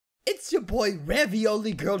It's your boy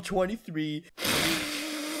Ravioli Girl 23.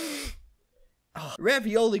 Oh,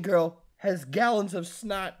 Ravioli Girl has gallons of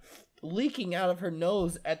snot leaking out of her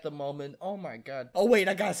nose at the moment. Oh my god. Oh wait,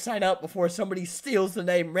 I gotta sign up before somebody steals the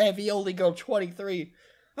name Ravioli Girl 23.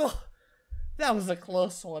 Oh, that was a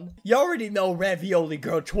close one. You already know Ravioli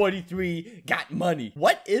Girl 23 got money.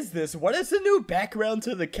 What is this? What is the new background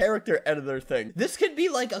to the character editor thing? This could be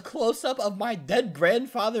like a close-up of my dead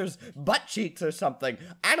grandfather's butt cheeks or something.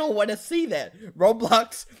 I don't want to see that.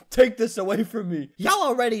 Roblox, take this away from me. Y'all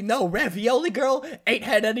already know Ravioli Girl ain't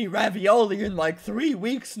had any ravioli in like 3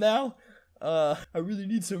 weeks now. I really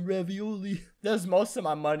need some ravioli. There's most of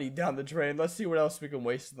my money down the drain. Let's see what else we can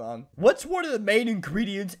waste it on. What's one of the main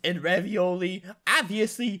ingredients in ravioli?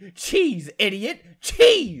 Obviously, cheese, idiot.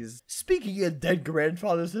 Cheese! Speaking of dead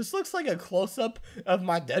grandfathers, this looks like a close-up of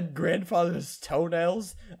my dead grandfather's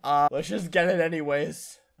toenails. Let's just get it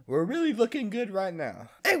anyways. We're really looking good right now.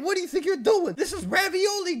 Hey, what do you think you're doing? This is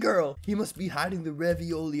Ravioli Girl. He must be hiding the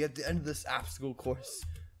ravioli at the end of this obstacle course.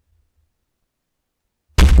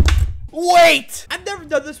 Wait! I've never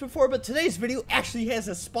done this before, but today's video actually has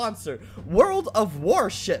a sponsor. World of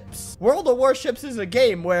Warships. World of Warships is a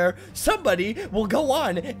game where somebody will go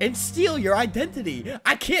on and steal your identity.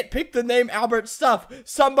 I can't pick the name Albert Stuff.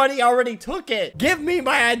 Somebody already took it. Give me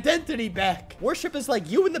my identity back. Warship is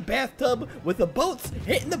like you in the bathtub with the boats,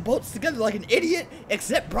 hitting the boats together like an idiot,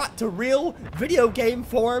 except brought to real video game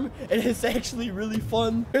form, and it's actually really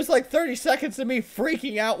fun. There's like 30 seconds of me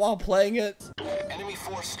freaking out while playing it. Enemy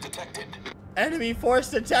force detected. Enemy force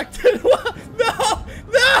detected. No!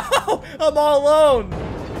 No! I'm all alone.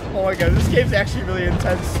 Oh my god, this game's actually really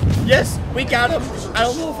intense. Yes, we got him. I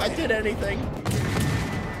don't know if I did anything.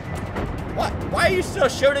 What? Why are you still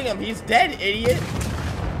shooting him? He's dead, idiot.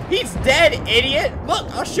 He's dead, idiot. Look,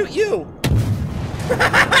 I'll shoot you.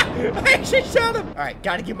 I actually shot him. All right,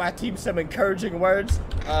 gotta give my team some encouraging words.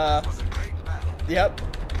 Yep.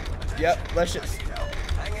 Let's just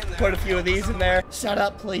put a few of these in there. Shut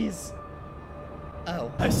up, please.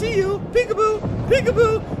 Oh, I see you. Peekaboo,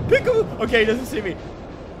 peekaboo, peekaboo. Okay, he doesn't see me.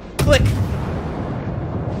 Click.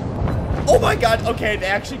 Oh my god. Okay, they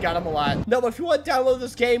actually got him a lot. No, but if you want to download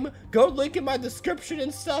this game, go link in my description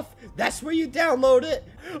and stuff. That's where you download it.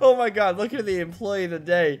 Oh my god, look at the employee of the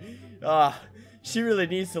day. She really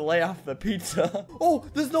needs to lay off the pizza. Oh,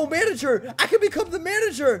 there's no manager. I can become the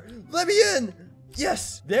manager. Let me in.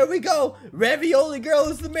 Yes, there we go. Ravioli Girl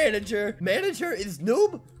is the manager. Manager is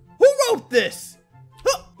noob? Who wrote this?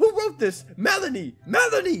 Huh, who wrote this? Melanie.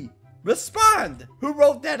 Melanie, respond. Who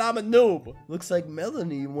wrote that? I'm a noob. Looks like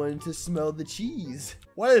Melanie wanted to smell the cheese.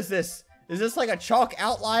 What is this? Is this like a chalk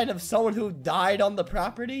outline of someone who died on the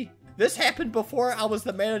property? This happened before I was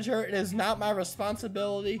the manager. It is not my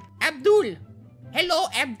responsibility. Abdul. Hello,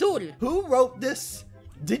 Abdul. Who wrote this?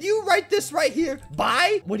 Did you write this right here?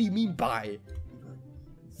 Bye? What do you mean bye?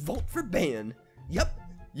 Vote for ban. Yep,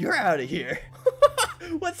 you're out of here.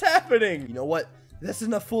 What's happening? You know what? This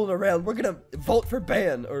isn't fooling around. We're gonna vote for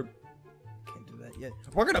ban, or can't do that yet.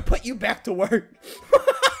 We're gonna put you back to work.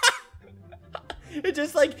 It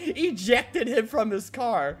just like ejected him from his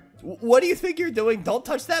car. What do you think you're doing? Don't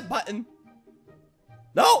touch that button.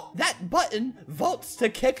 No, that button votes to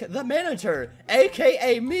kick the manager,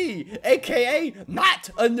 aka me, aka not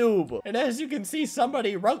a noob. And as you can see,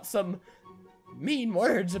 somebody wrote some mean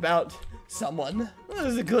words about someone. This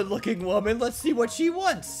is a good-looking woman. Let's see what she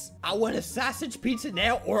wants. I want a sausage pizza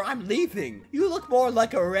now, or I'm leaving. You look more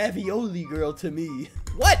like a ravioli girl to me.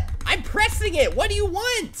 What? I'm pressing it. What do you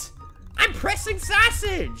want? I'm pressing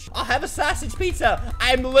sausage. I'll have a sausage pizza.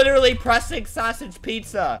 I'm literally pressing sausage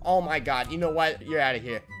pizza. Oh my god. You know what? You're out of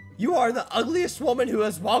here. You are the ugliest woman who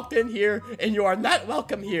has walked in here, and you are not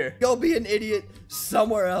welcome here. Go be an idiot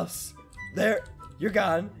somewhere else. There. You're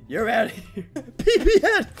gone. You're out of here. PP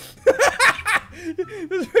Head.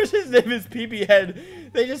 This person's name is PP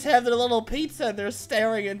Head. They just have their little pizza and they're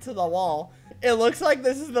staring into the wall. It looks like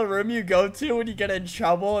this is the room you go to when you get in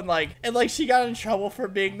trouble, and like she got in trouble for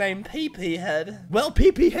being named PP Head. Well,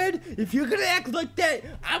 PP Head, if you're gonna act like that,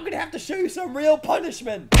 I'm gonna have to show you some real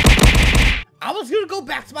punishment. I was gonna go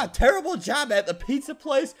back to my terrible job at the pizza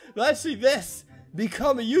place, but I see this.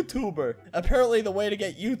 Become a YouTuber. Apparently the way to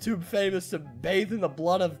get YouTube famous is to bathe in the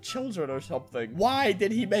blood of children or something. Why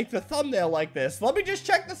did he make the thumbnail like this? Let me just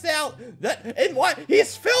check this out. What?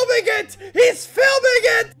 He's filming it! He's filming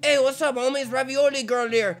it! Hey, what's up, homies? Ravioli Girl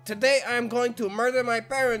here. Today I'm going to murder my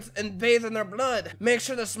parents and bathe in their blood. Make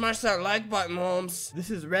sure to smash that like button, Holmes.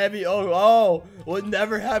 This is Ravioli. Oh, would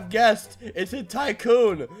never have guessed. It's a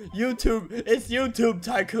tycoon. YouTube. It's YouTube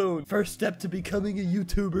tycoon. First step to becoming a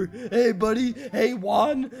YouTuber. Hey, buddy. Hey, Hey,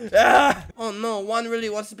 Juan. Ah! Oh no, Juan really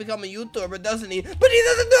wants to become a YouTuber, doesn't he? But he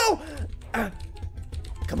doesn't know!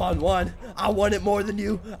 Come on, Juan. I want it more than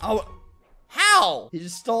you. How? He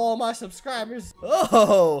just stole all my subscribers.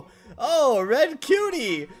 Oh, Red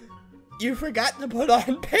Cutie. You forgot to put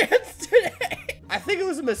on pants today. I think it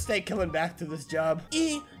was a mistake coming back to this job.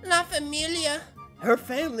 La familia. Her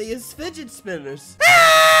family is fidget spinners.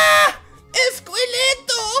 Ah!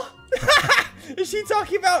 Esqueleto! Is she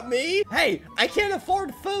talking about me? Hey, I can't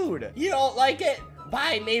afford food. You don't like it?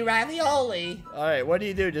 Buy me ravioli. All right, what do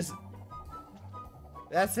you do? Just...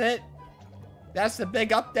 That's it? That's the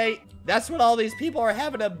big update? That's what all these people are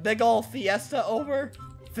having a big ol' fiesta over?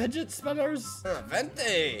 Fidget spinners?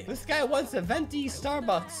 Venti. This guy wants a venti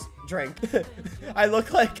Starbucks drink. I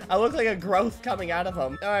look like a growth coming out of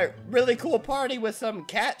him. All right, really cool party with some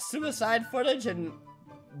cat suicide footage and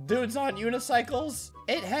dudes on unicycles.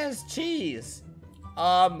 It has cheese.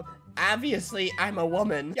 Obviously, I'm a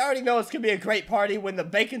woman. You already know it's gonna be a great party when the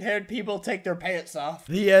bacon-haired people take their pants off.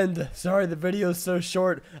 The end. Sorry the video's so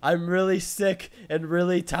short. I'm really sick and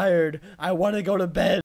really tired. I want to go to bed.